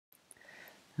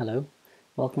Hello,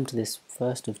 welcome to this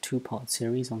first of two-part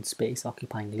series on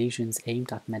space-occupying lesions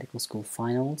aimed at medical school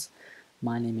finals.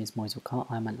 My name is Mueez Waqar.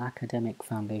 I'm an academic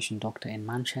foundation doctor in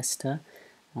Manchester,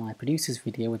 and I produce this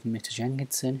video with Mr.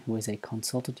 Jenkinson, who is a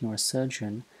consultant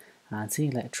neurosurgeon and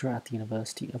senior lecturer at the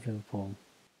University of Liverpool.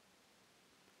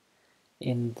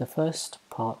 In the first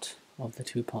part of the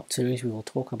two-part series, we will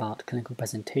talk about clinical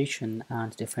presentation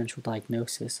and differential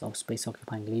diagnosis of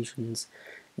space-occupying lesions.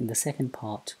 In the second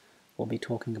part, we'll be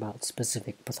talking about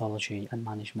specific pathology and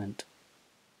management.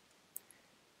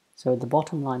 So the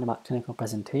bottom line about clinical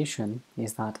presentation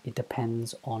is that it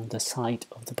depends on the site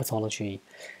of the pathology.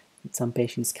 Some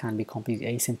patients can be completely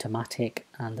asymptomatic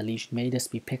and the lesion may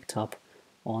just be picked up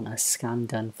on a scan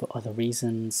done for other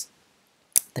reasons.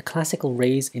 The classical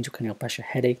raised intracranial pressure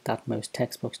headache that most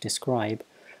textbooks describe,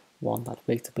 one that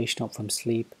wakes the patient up from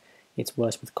sleep, it's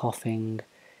worse with coughing,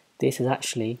 this is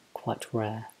actually quite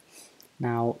rare.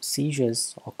 Now,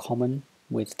 seizures are common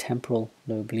with temporal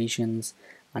lobe lesions,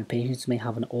 and patients may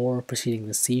have an aura preceding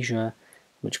the seizure,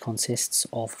 which consists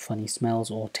of funny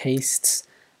smells or tastes,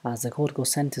 as the cortical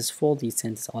centers for these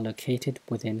centers are located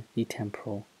within the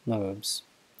temporal lobes.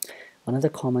 Another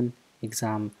common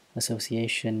exam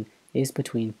association is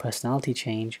between personality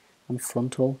change and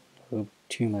frontal lobe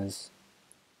tumors.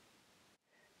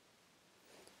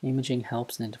 Imaging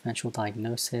helps in the differential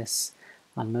diagnosis,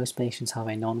 and most patients have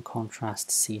a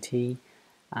non-contrast CT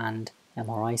and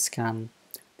MRI scan.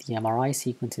 The MRI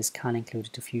sequences can include a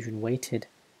diffusion-weighted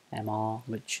MR,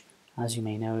 which, as you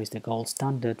may know, is the gold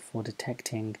standard for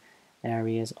detecting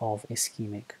areas of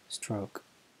ischemic stroke.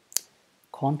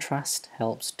 Contrast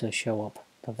helps to show up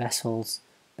the vessels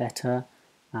better,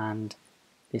 and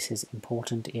this is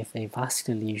important if a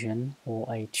vascular lesion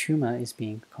or a tumor is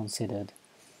being considered.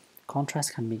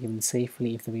 Contrast can be given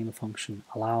safely if the renal function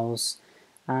allows,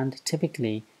 and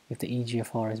typically if the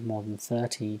eGFR is more than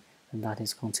 30, then that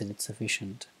is considered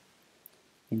sufficient.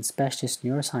 In specialist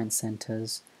neuroscience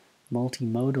centers,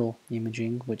 multimodal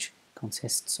imaging, which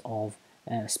consists of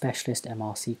specialist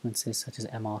MR sequences such as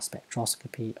MR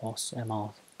spectroscopy or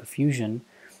MR perfusion,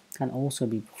 can also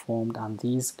be performed, and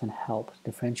these can help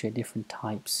differentiate different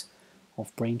types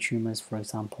of brain tumors, for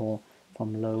example,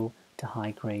 from low to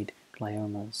high grade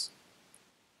gliomas.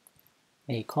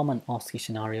 A common OSCE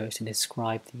scenario is to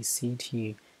describe the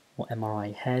CT or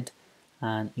MRI head,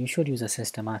 and you should use a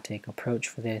systematic approach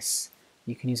for this.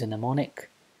 You can use a mnemonic,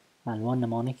 and one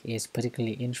mnemonic is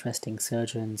particularly interesting.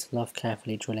 Surgeons love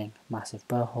carefully drilling massive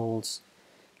burr holes.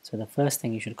 So the first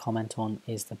thing you should comment on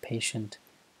is the patient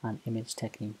and image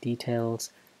technique details.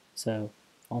 So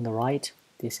on the right,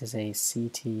 this is a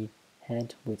CT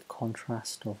head with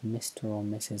contrast of Mr. or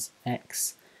Mrs.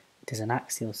 X. It is an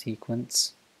axial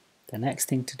sequence. The next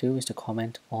thing to do is to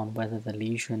comment on whether the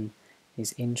lesion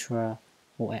is intra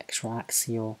or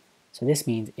extraaxial. So this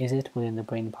means, is it within the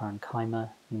brain parenchyma,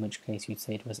 in which case you'd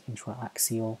say it was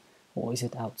intraaxial, or is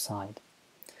it outside?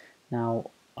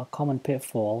 Now, a common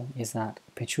pitfall is that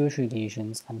pituitary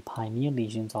lesions and pineal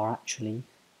lesions are actually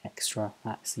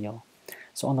extraaxial.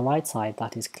 So on the right side,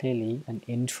 that is clearly an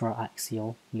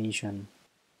intraaxial lesion.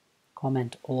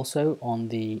 Comment also on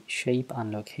the shape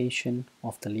and location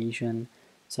of the lesion.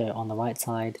 So on the right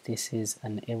side, this is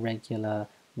an irregular,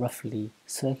 roughly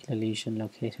circular lesion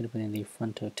located within the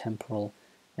frontotemporal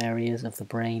areas of the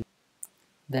brain.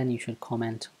 Then you should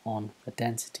comment on the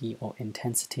density or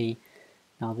intensity.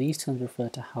 Now these terms refer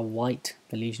to how white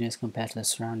the lesion is compared to the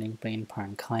surrounding brain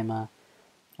parenchyma.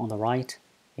 On the right,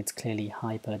 it's clearly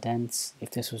hyperdense.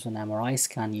 If this was an MRI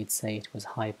scan, you'd say it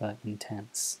was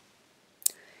hyperintense.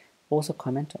 Also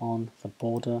comment on the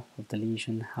border of the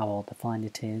lesion, how well defined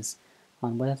it is,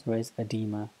 and whether there is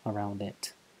edema around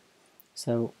it.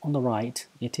 So on the right,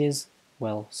 it is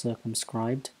well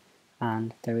circumscribed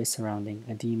and there is surrounding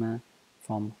edema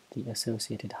from the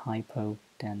associated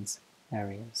hypodense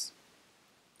areas.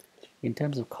 In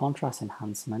terms of contrast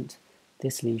enhancement,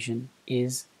 this lesion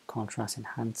is contrast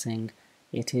enhancing.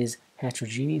 It is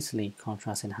heterogeneously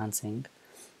contrast enhancing,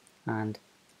 and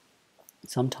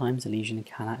sometimes the lesion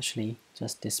can actually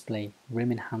just display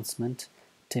rim enhancement,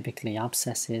 typically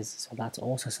abscesses, so that's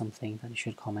also something that you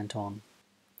should comment on.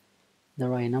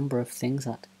 There are a number of things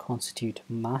that constitute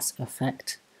mass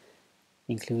effect,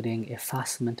 including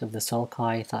effacement of the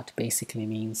sulci. That basically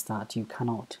means that you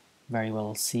cannot very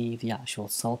well see the actual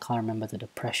sulci. Remember the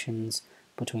depressions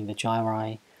between the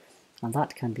gyri, and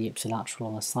that can be ipsilateral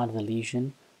on the side of the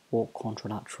lesion or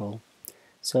contralateral.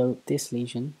 So this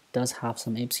lesion does have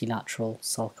some ipsilateral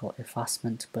sulcal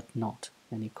effacement, but not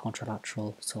any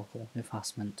contralateral sulcal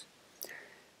effacement.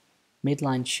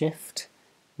 Midline shift.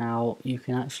 Now you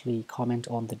can actually comment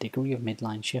on the degree of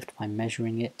midline shift by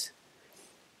measuring it.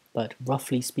 but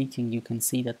roughly speaking, you can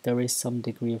see that there is some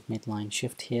degree of midline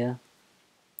shift here.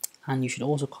 And you should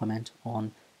also comment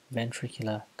on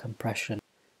ventricular compression.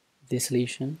 This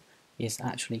lesion is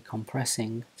actually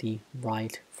compressing the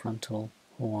right frontal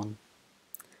horn.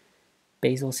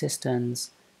 Basal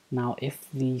cisterns. Now, if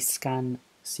the scan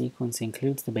sequence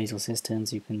includes the basal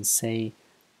cisterns, you can say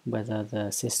whether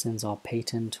the cisterns are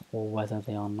patent or whether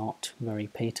they are not very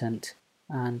patent,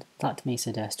 and that may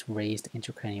suggest raised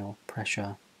intracranial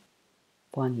pressure.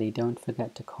 Finally, don't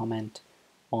forget to comment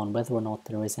on whether or not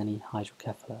there is any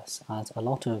hydrocephalus, as a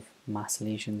lot of mass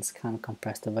lesions can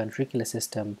compress the ventricular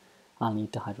system and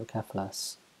lead to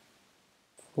hydrocephalus.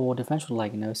 For differential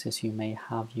diagnosis, you may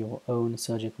have your own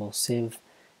surgical sieve,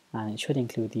 and it should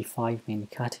include the 5 main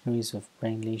categories of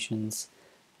brain lesions,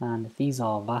 and these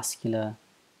are vascular,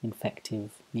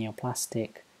 infective,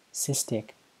 neoplastic, cystic,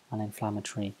 and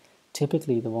inflammatory.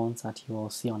 Typically, the ones that you will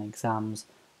see on exams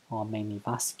are mainly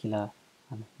vascular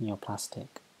and neoplastic.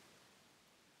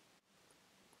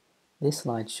 This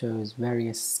slide shows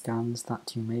various scans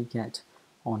that you may get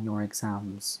on your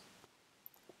exams.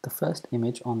 The first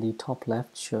image on the top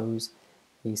left shows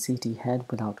a CT head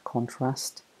without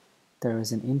contrast. There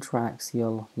is an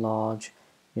intraaxial, large,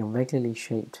 irregularly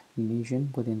shaped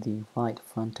lesion within the right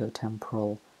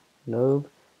frontotemporal lobe.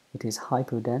 It is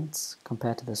hypodense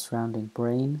compared to the surrounding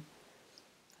brain,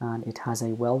 and it has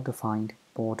a well-defined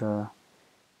border.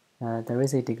 There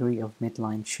is a degree of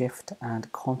midline shift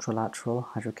and contralateral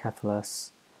hydrocephalus.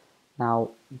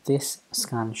 Now, this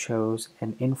scan shows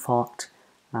an infarct,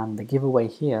 and the giveaway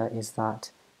here is that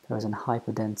there is a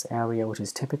hypodense area which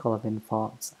is typical of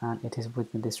infarcts, and it is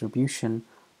within the distribution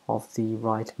of the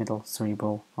right middle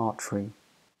cerebral artery.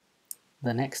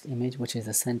 The next image, which is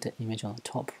the center image on the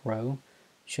top row,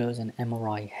 shows an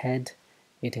MRI head.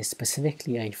 It is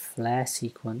specifically a flare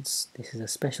sequence. This is a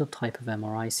special type of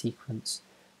MRI sequence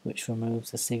which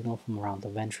removes the signal from around the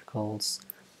ventricles.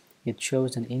 It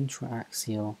shows an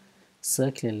intraaxial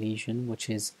circular lesion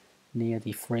which is near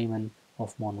the foramen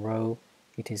of Monroe.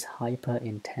 It is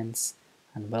hyper-intense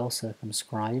and well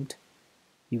circumscribed.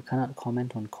 You cannot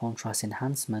comment on contrast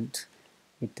enhancement.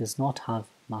 It does not have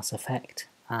mass effect,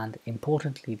 and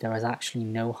importantly, there is actually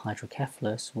no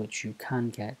hydrocephalus, which you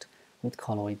can get with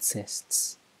colloid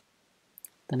cysts.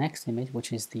 The next image,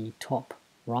 which is the top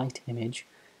right image,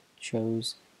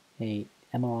 shows a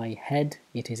MRI head.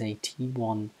 It is a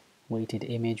T1 weighted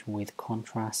image with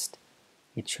contrast.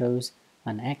 It shows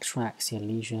an extraaxial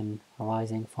lesion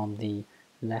arising from the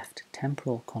left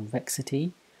temporal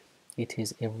convexity. It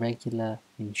is irregular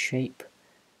in shape.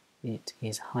 It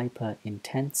is hyper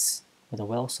intense with a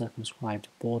well circumscribed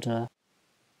border.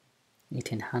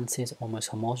 It enhances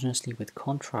almost homogeneously with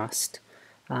contrast,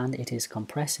 and it is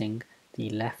compressing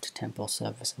the left temporal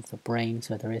surface of the brain,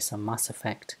 so there is some mass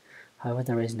effect. However,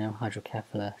 there is no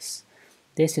hydrocephalus.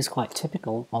 This is quite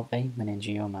typical of a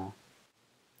meningioma.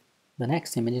 The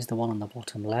next image is the one on the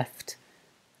bottom left.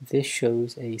 This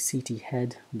shows a CT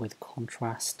head with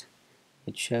contrast.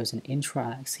 It shows an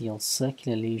intraaxial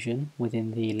circular lesion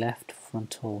within the left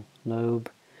frontal lobe.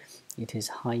 It is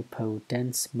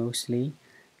hypodense mostly.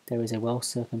 There is a well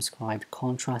circumscribed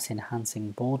contrast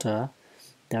enhancing border.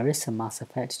 There is some mass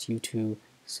effect due to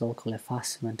sulcal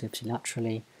effacement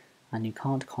ipsilaterally, and you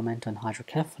can't comment on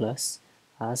hydrocephalus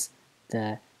as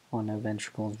there are no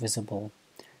ventricles visible.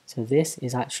 So this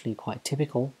is actually quite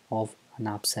typical of an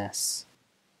abscess.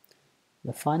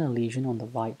 The final lesion on the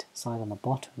right side on the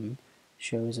bottom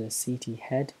shows a CT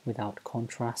head without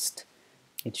contrast.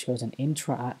 It shows an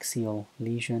intraaxial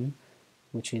lesion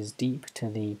which is deep to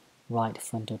the right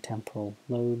frontotemporal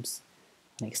lobes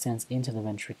and extends into the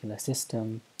ventricular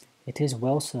system. It is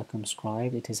well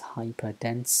circumscribed, it is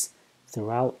hyperdense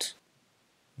throughout.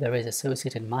 There is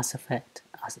associated mass effect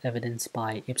as evidenced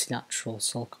by ipsilateral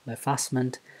sulcal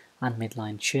effacement and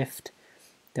midline shift.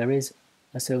 There is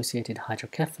associated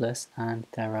hydrocephalus, and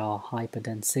there are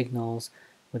hyperdense signals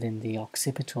within the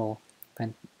occipital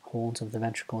horns of the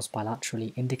ventricles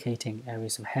bilaterally, indicating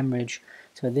areas of hemorrhage.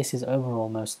 So this is overall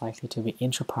most likely to be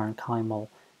intraparenchymal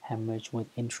hemorrhage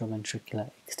with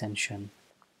intraventricular extension.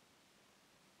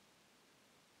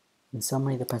 In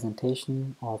summary, the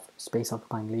presentation of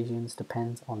space-occupying lesions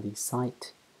depends on the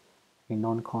site. A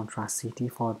non-contrast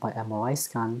CT followed by MRI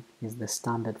scan is the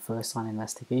standard first-line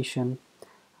investigation,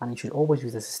 and you should always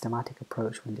use a systematic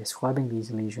approach when describing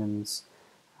these lesions,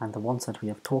 and the ones that we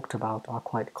have talked about are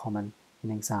quite common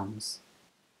in exams.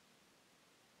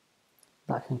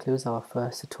 That concludes our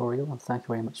first tutorial, and thank you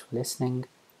very much for listening.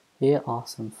 Here are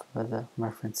some further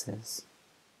references.